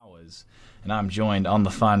Bears, and I'm joined on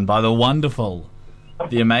the phone by the wonderful,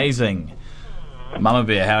 the amazing Mama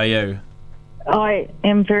Bear. How are you? I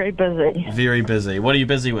am very busy. Very busy. What are you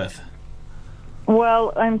busy with?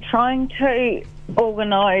 Well, I'm trying to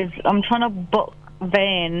organise. I'm trying to book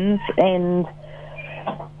vans and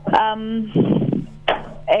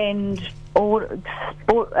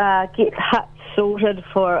get huts sorted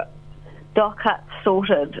for dock huts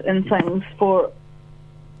sorted and things for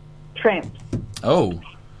tramps. Oh,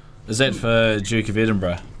 is that for Duke of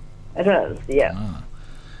Edinburgh? It is, yeah.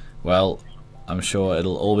 Well, I'm sure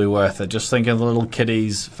it'll all be worth it. Just think of the little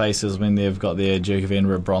kiddies' faces when they've got their Duke of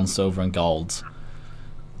Edinburgh bronze, silver and golds.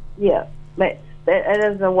 Yeah, it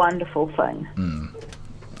is a wonderful thing.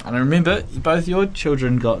 And remember, both your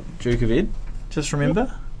children got Duke of Ed. Just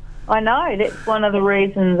remember. I know, that's one of the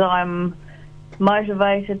reasons I'm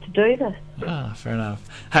motivated to do this. Ah, fair enough.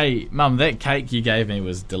 Hey, Mum, that cake you gave me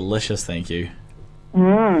was delicious, thank you.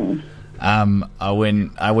 I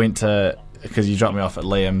went to, because you dropped me off at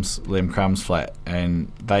Liam Crumb's flat,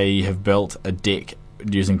 and they have built a deck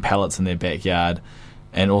using pallets in their backyard,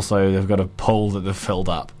 and also they've got a pool that they've filled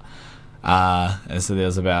up. And so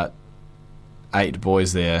there's about 8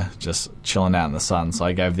 boys there just chilling out in the sun, so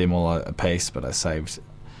I gave them all a piece, but I saved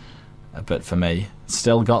a bit for me.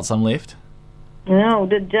 Still got some left. Oh,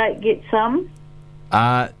 did Jake get some?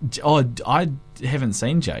 I haven't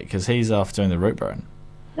seen Jake because he's off doing the root burn.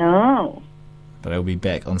 Oh. But he'll be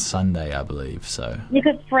back on Sunday, I believe. So you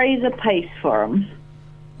could freeze a piece for him.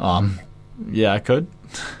 Yeah, I could.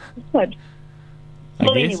 You could.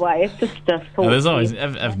 Well, anyway, it's just a thought. There's always,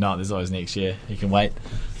 if not, there's always next year. You can wait.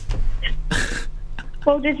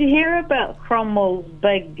 Well, did you hear about Cromwell's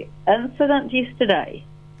big incident yesterday?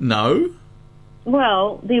 No.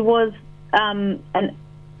 Well, there was an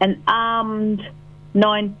armed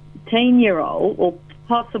 19-year-old, or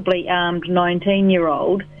possibly armed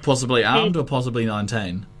 19-year-old. Possibly armed or possibly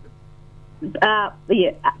 19? Yeah,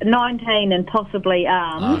 19 and possibly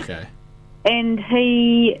armed. Oh, okay. And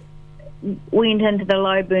he went into the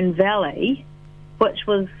Loburn Valley, which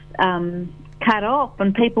was cut off,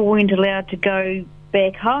 and people weren't allowed to go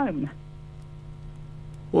back home.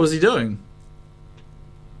 What was he doing?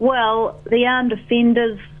 Well, the armed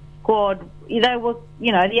offenders squad,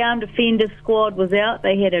 the armed offenders squad was out.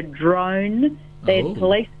 They had a drone. They had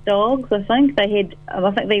police dogs, I think. I think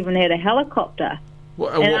they even had a helicopter.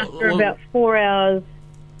 After about 4 hours,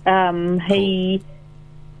 a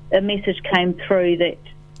message came through that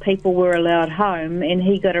people were allowed home, and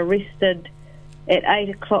he got arrested at 8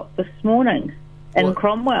 o'clock this morning in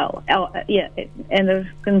Cromwell.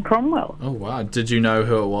 In Cromwell. Oh, wow. Did you know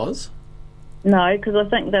who it was? No, because I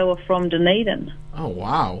think they were from Dunedin. Oh,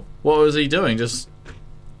 wow. What was he doing? Just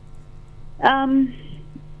stirring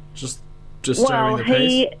the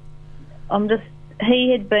peace?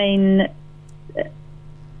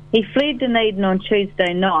 He fled Dunedin on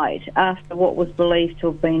Tuesday night after what was believed to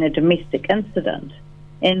have been a domestic incident.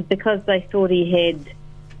 And because they thought he had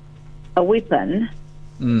a weapon,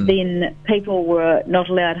 then people were not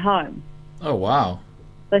allowed home. Oh, wow.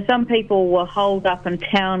 So some people were holed up in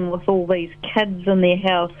town with all these kids in their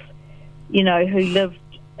house, who lived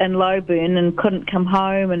in Loburn and couldn't come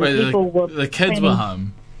home. And the kids were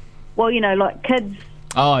home? Well, like kids...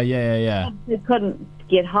 Oh, yeah. Kids who couldn't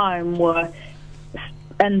get home were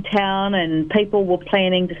in town, and people were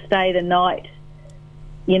planning to stay the night,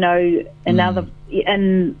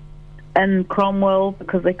 in Cromwell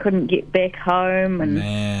because they couldn't get back home. And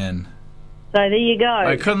man. So there you go.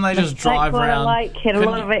 Wait, couldn't they just drive around? Lake had a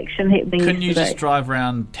lot of action happening Couldn't you yesterday. just drive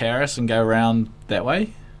around Terrace and go around that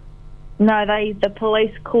way? No, the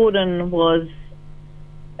police cordon was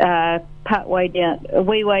a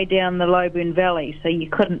wee way down the Loburn Valley, so you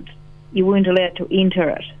weren't allowed to enter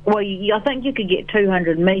it. Well, I think you could get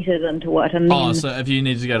 200 metres into it. And then, so if you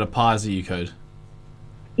needed to go to Pisa, you could?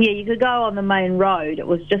 Yeah, you could go on the main road. It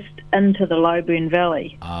was just into the Loburn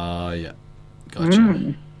Valley. Yeah.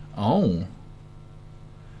 Gotcha. Oh.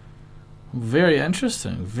 Very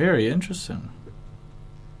interesting. Very interesting.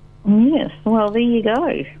 Yes, well, there you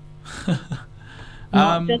go.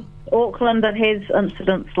 Not just Auckland that has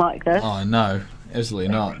incidents like this. Oh, no, absolutely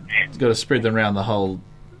not. You've got to spread them around the whole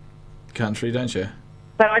country, don't you?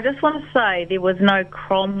 But I just want to say there was no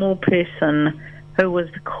Cromwell person who was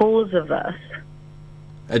the cause of this.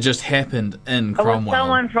 It just happened in Cromwell. It was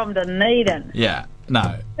someone from Dunedin. Yeah,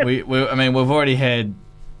 no. We've already had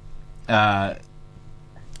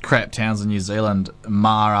crap towns in New Zealand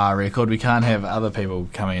mar our record. We can't have other people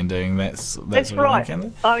coming and doing that. That's right.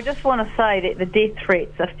 I just want to say that the death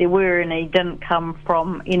threats, if there were any, didn't come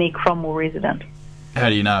from any Cromwell resident. How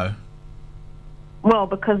do you know? Well,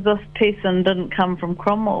 because this person didn't come from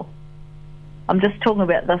Cromwell. I'm just talking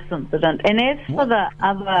about this incident. And as for the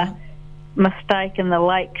other mistake in the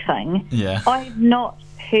lake thing, Yeah. I've not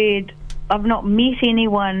met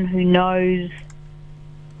anyone who knows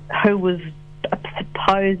who was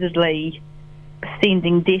supposedly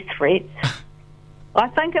sending death threats. I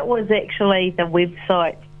think it was actually the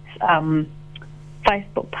website's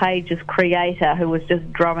Facebook page's creator who was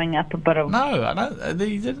just drumming up a bit of... No, I don't.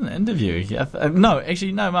 He did an interview. No,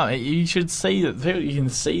 actually, no, Mum. You should see that. You can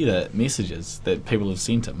see the messages that people have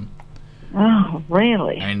sent him. Oh,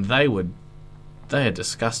 really? And they are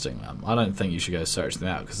disgusting, Mum. I don't think you should go search them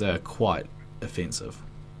out because they are quite offensive.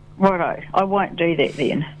 Righto, I won't do that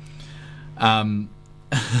then.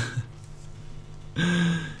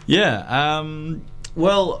 Yeah.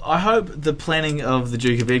 Well, I hope the planning of the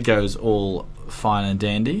Duke of Edgo is all fine and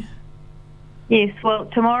dandy. Yes, well,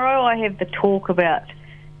 tomorrow I have the talk about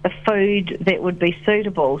the food that would be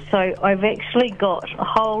suitable. So I've actually got a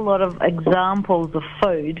whole lot of examples of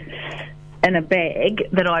food in a bag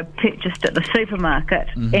that I purchased at the supermarket,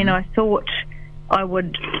 and I thought I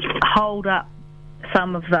would hold up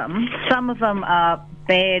some of them. Some of them are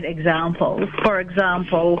bad examples. For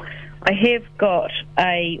example, I have got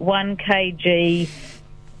a 1 kg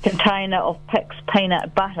container of Pix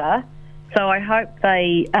peanut butter, so I hope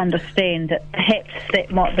they understand that perhaps that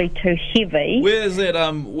might be too heavy. Where is that?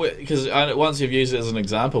 Because once you've used it as an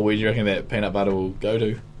example, where do you reckon that peanut butter will go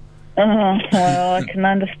to? Well, I can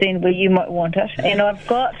understand where you might want it. And I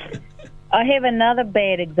have another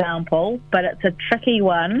bad example, but it's a tricky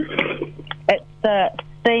one. It's the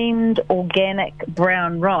steamed organic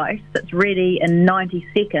brown rice that's ready in 90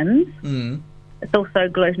 seconds. It's also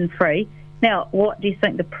gluten-free. Now, what do you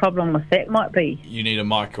think the problem with that might be? You need a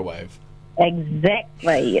microwave.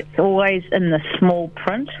 Exactly. It's always in the small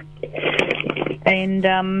print. And,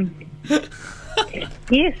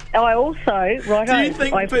 yes, I also... Do you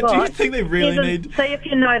think they really need... See if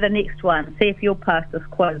you know the next one. See if you'll pass this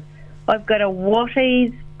quiz. I've got a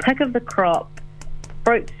Watties pick of the crop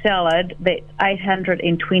fruit salad that's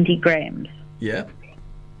 820 grams. Yeah.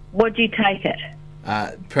 Would you take it?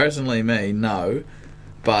 Personally, me, no.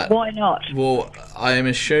 But why not? Well, I am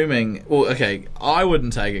assuming... Well, okay, I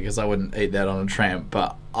wouldn't take it because I wouldn't eat that on a tramp,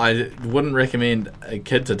 but I wouldn't recommend a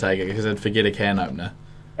kid to take it because they'd forget a can opener.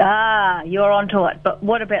 Ah, you're onto it. But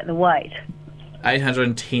what about the weight?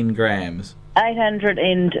 810 grams.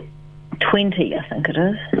 820, I think it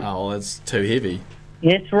is. Oh, well, that's too heavy.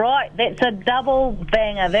 That's right. That's a double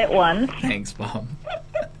banger, that one. Thanks, Mum.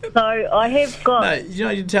 So I have got... No,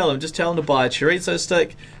 you tell them. Just tell them to buy a chorizo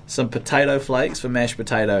stick, some potato flakes for mashed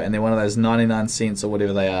potato, and then one of those 99 cents or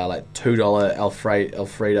whatever they are, like $2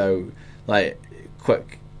 Alfredo, like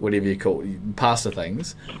quick, whatever you call it, pasta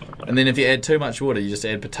things. And then if you add too much water, you just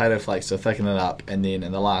add potato flakes to thicken it up, and then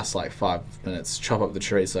in the last 5 minutes, chop up the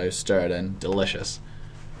chorizo, stir it in. Delicious.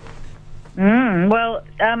 Well,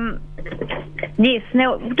 yes.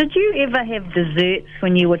 Now, did you ever have desserts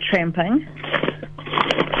when you were tramping?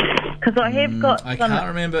 Because I have got... I can't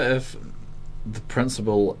remember if the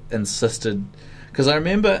principal insisted... Because I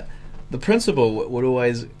remember the principal would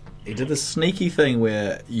always... He did this sneaky thing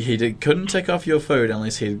where couldn't tick off your food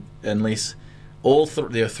unless there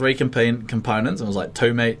were 3 components, and it was like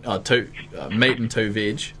 2 meat, meat and 2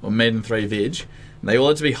 veg, or meat and 3 veg. And they all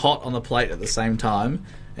had to be hot on the plate at the same time,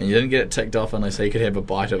 and you didn't get it ticked off unless he could have a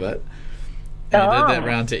bite of it. And he did that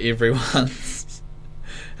round to everyone.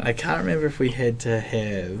 And I can't remember if we had to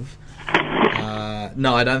have...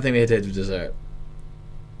 no, I don't think we had to have dessert.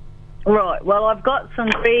 Right, well, I've got some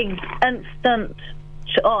Greg's instant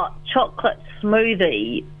chocolate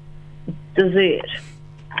smoothie dessert.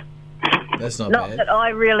 That's not bad. That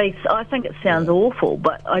I think it sounds awful,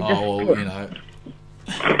 but I just... Oh, well,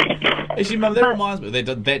 Actually, Mum, that reminds me.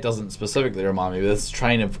 That doesn't specifically remind me, but this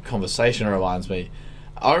train of conversation reminds me.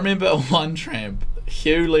 I remember on one tramp,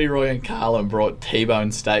 Hugh, Leroy, and Carlin brought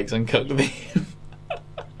T-bone steaks and cooked them.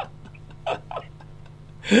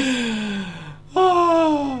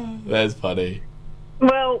 Oh, that's funny.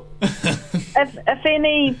 Well,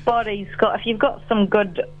 if you've got some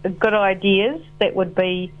good ideas, that would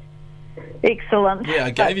be excellent. Yeah,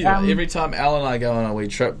 I gave you that. Every time Al and I go on a wee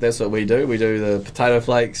trip, that's what we do. We do the potato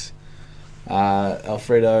flakes,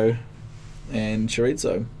 Alfredo, and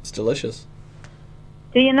chorizo. It's delicious.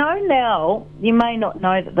 Do you know now, you may not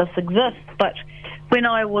know that this exists, but when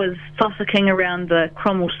I was fossicking around the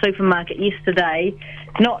Cromwell supermarket yesterday,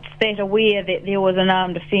 not that aware that there was an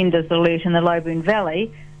armed offenders alert in the Loboon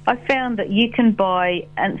Valley, I found that you can buy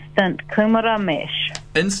instant kumara mash.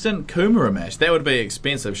 Instant kumara mash? That would be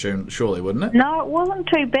expensive, surely, wouldn't it? No, it wasn't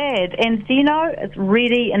too bad. And do you know, it's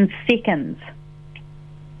ready in seconds.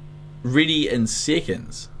 Ready in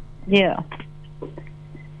seconds? Yeah.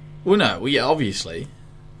 Well, no, well, yeah, obviously.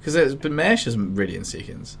 But MASH isn't ready in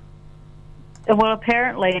seconds. Well,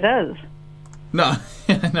 apparently it is. No,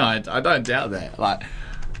 no, I don't doubt that. Like,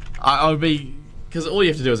 I would be... Because all you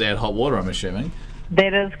have to do is add hot water, I'm assuming.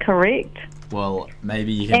 That is correct. Well,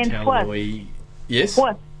 maybe you can tell Louis... Yes?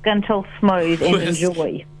 Whisk until smooth and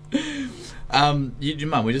enjoy. Your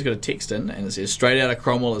mum, we just got a text in, and it says, Straight Outta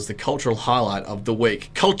Cromwell is the cultural highlight of the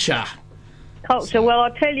week. Culture! Well,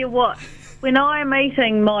 I'll tell you what. When I'm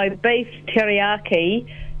eating my beef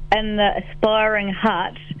teriyaki in the Aspiring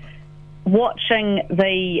Hut, watching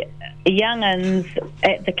the young'uns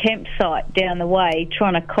at the campsite down the way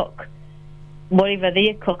trying to cook whatever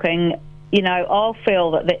they're cooking, you know, I'll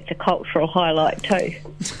feel that that's a cultural highlight too.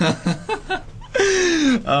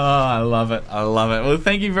 Oh, I love it. I love it. Well,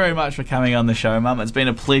 thank you very much for coming on the show, Mum. It's been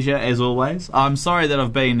a pleasure, as always. I'm sorry that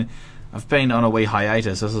I've been on a wee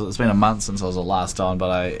hiatus. It's been a month since I was last on, but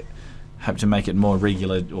I hope to make it more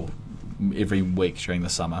regular or every week during the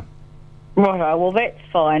summer. Right, well, that's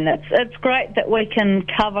fine. It's great that we can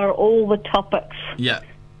cover all the topics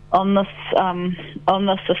on this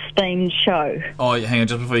esteemed show. Oh, hang on,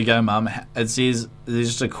 just before you go, Mum. It says there's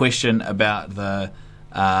just a question about the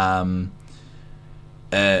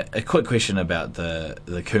a quick question about the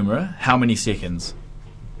Kumara. How many seconds?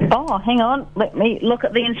 Oh, hang on. Let me look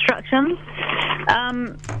at the instructions.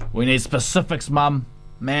 We need specifics, Mum.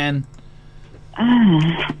 Man.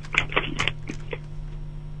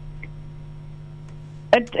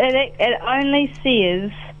 It only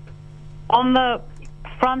says on the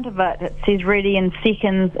front of it says ready in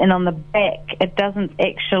seconds, and on the back it doesn't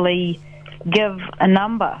actually give a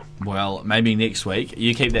number. Well, maybe next week.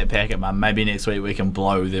 You keep that packet, Mum. Maybe next week we can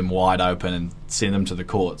blow them wide open and send them to the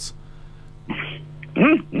courts.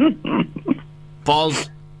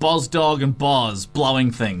 Boz Dog and Boz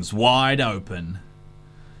blowing things wide open.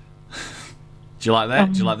 Do you like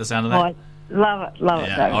that? Do you like the sound of that? Love it.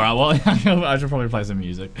 Yeah. All right. Well, I should probably play some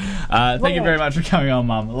music. Thank you very much for coming on,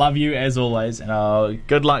 Mum. Love you as always, and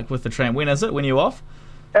good luck with the tramp. When is it? When are you off?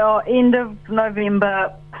 End of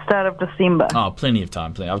November, start of December. Oh, plenty of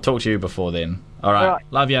time. I'll talk to you before then. All right.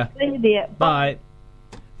 Love you. See you there. Bye.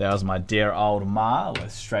 That was my dear old ma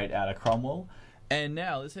with Straight Outta Cromwell. And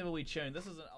now let's have a wee tune. This is an